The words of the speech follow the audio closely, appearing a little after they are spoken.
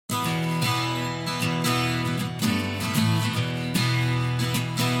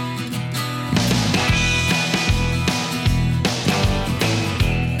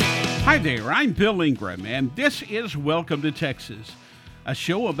Hi there, I'm Bill Ingram, and this is Welcome to Texas, a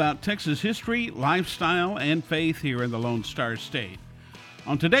show about Texas history, lifestyle, and faith here in the Lone Star State.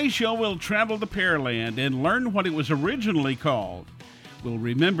 On today's show, we'll travel to Pearland and learn what it was originally called. We'll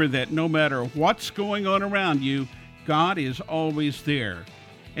remember that no matter what's going on around you, God is always there.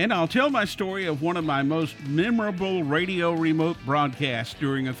 And I'll tell my story of one of my most memorable radio remote broadcasts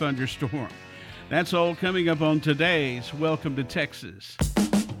during a thunderstorm. That's all coming up on today's Welcome to Texas.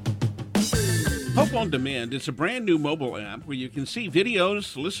 Hope on Demand is a brand new mobile app where you can see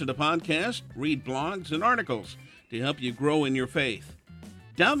videos, listen to podcasts, read blogs, and articles to help you grow in your faith.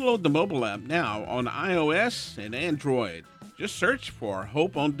 Download the mobile app now on iOS and Android. Just search for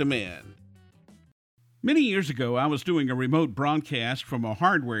Hope on Demand. Many years ago, I was doing a remote broadcast from a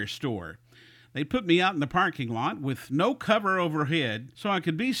hardware store. They put me out in the parking lot with no cover overhead so I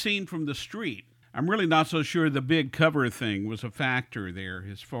could be seen from the street. I'm really not so sure the big cover thing was a factor there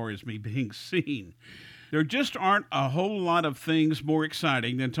as far as me being seen. There just aren't a whole lot of things more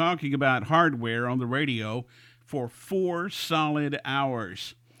exciting than talking about hardware on the radio for 4 solid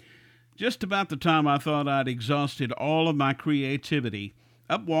hours. Just about the time I thought I'd exhausted all of my creativity,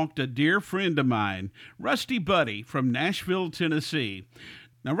 up walked a dear friend of mine, Rusty Buddy from Nashville, Tennessee.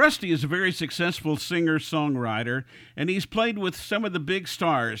 Now, Rusty is a very successful singer-songwriter, and he's played with some of the big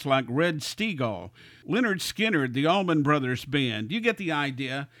stars like Red Steagall, Lynyrd Skynyrd, the Allman Brothers Band. You get the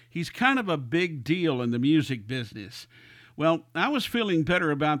idea. He's kind of a big deal in the music business. Well, I was feeling better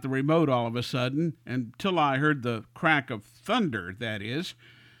about the remote all of a sudden, until I heard the crack of thunder, that is.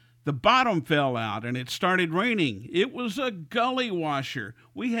 The bottom fell out and it started raining. It was a gully washer.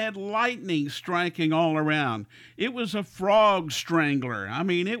 We had lightning striking all around. It was a frog strangler.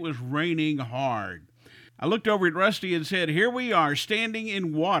 It was raining hard. I looked over at Rusty and said, "Here we are standing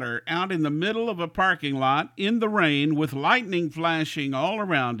in water out in the middle of a parking lot in the rain with lightning flashing all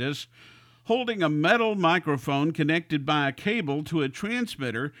around us, holding a metal microphone connected by a cable to a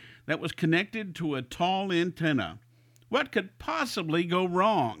transmitter that was connected to a tall antenna. What could possibly go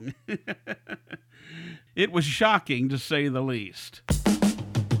wrong?" It was shocking, to say the least.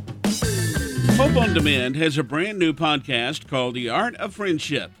 Hope on Demand has a brand new podcast called The Art of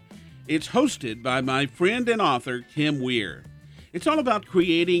Friendship. It's hosted by my friend and author, Kim Weir. It's all about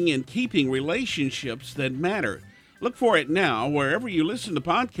creating and keeping relationships that matter. Look for it now wherever you listen to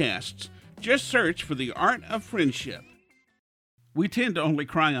podcasts. Just search for The Art of Friendship. We tend to only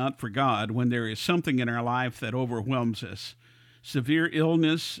cry out for God when there is something in our life that overwhelms us. Severe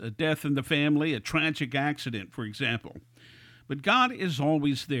illness, a death in the family, a tragic accident, for example. But God is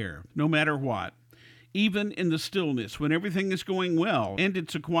always there, no matter what. Even in the stillness, when everything is going well and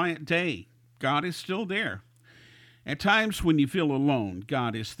it's a quiet day, God is still there. At times when you feel alone,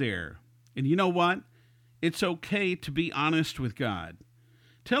 God is there. And you know what? It's okay to be honest with God.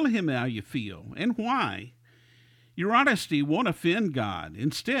 Tell Him how you feel and why. Your honesty won't offend God.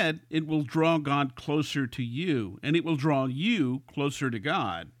 Instead, it will draw God closer to you, and it will draw you closer to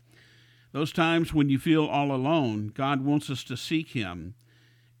God. Those times when you feel all alone, God wants us to seek Him.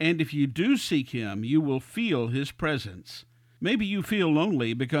 And if you do seek Him, you will feel His presence. Maybe you feel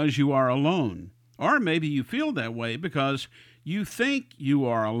lonely because you are alone, or maybe you feel that way because you think you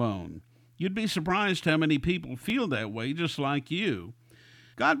are alone. You'd be surprised how many people feel that way just like you.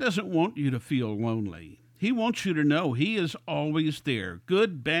 God doesn't want you to feel lonely. He wants you to know He is always there,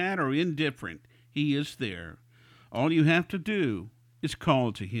 good, bad, or indifferent. He is there. All you have to do is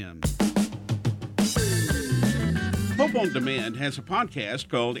call to Him. Hope on Demand has a podcast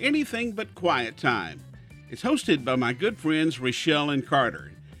called Anything But Quiet Time. It's hosted by my good friends Rochelle and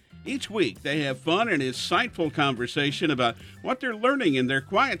Carter. Each week they have fun and insightful conversation about what they're learning in their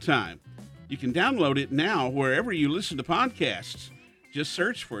quiet time. You can download it now wherever you listen to podcasts. Just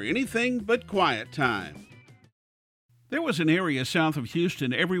search for Anything But Quiet Time. There was an area south of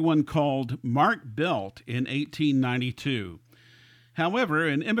Houston everyone called Mark Belt in 1892. However,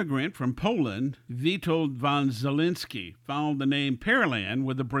 an immigrant from Poland, Witold von Zielinski, found the name Pearland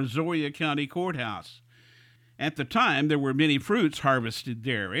with the Brazoria County Courthouse. At the time, there were many fruits harvested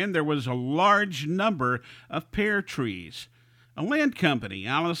there, and there was a large number of pear trees. A land company,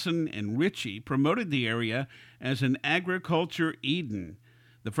 Allison and Ritchie, promoted the area as an agriculture Eden.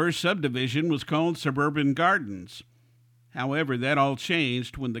 The first subdivision was called Suburban Gardens. However, that all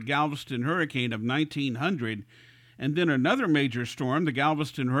changed when the Galveston hurricane of 1900 and then another major storm, the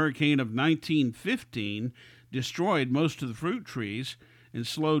Galveston hurricane of 1915, destroyed most of the fruit trees and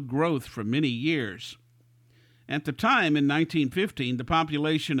slowed growth for many years. At the time, in 1915, the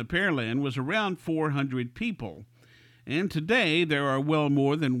population of Pearland was around 400 people, and today there are well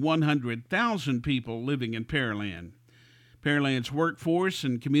more than 100,000 people living in Pearland. Pearland's workforce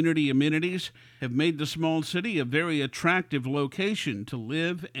and community amenities have made the small city a very attractive location to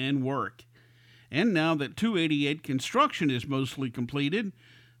live and work. And now that 288 construction is mostly completed,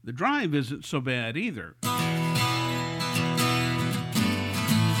 the drive isn't so bad either.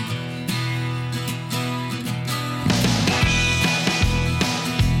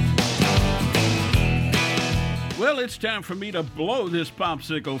 Well, it's time for me to blow this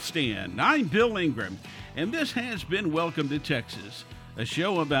popsicle stand. I'm Bill Ingram, and this has been Welcome to Texas, a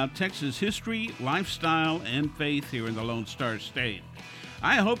show about Texas history, lifestyle, and faith here in the Lone Star State.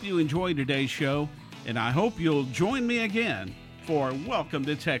 I hope you enjoyed today's show, and I hope you'll join me again for Welcome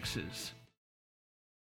to Texas.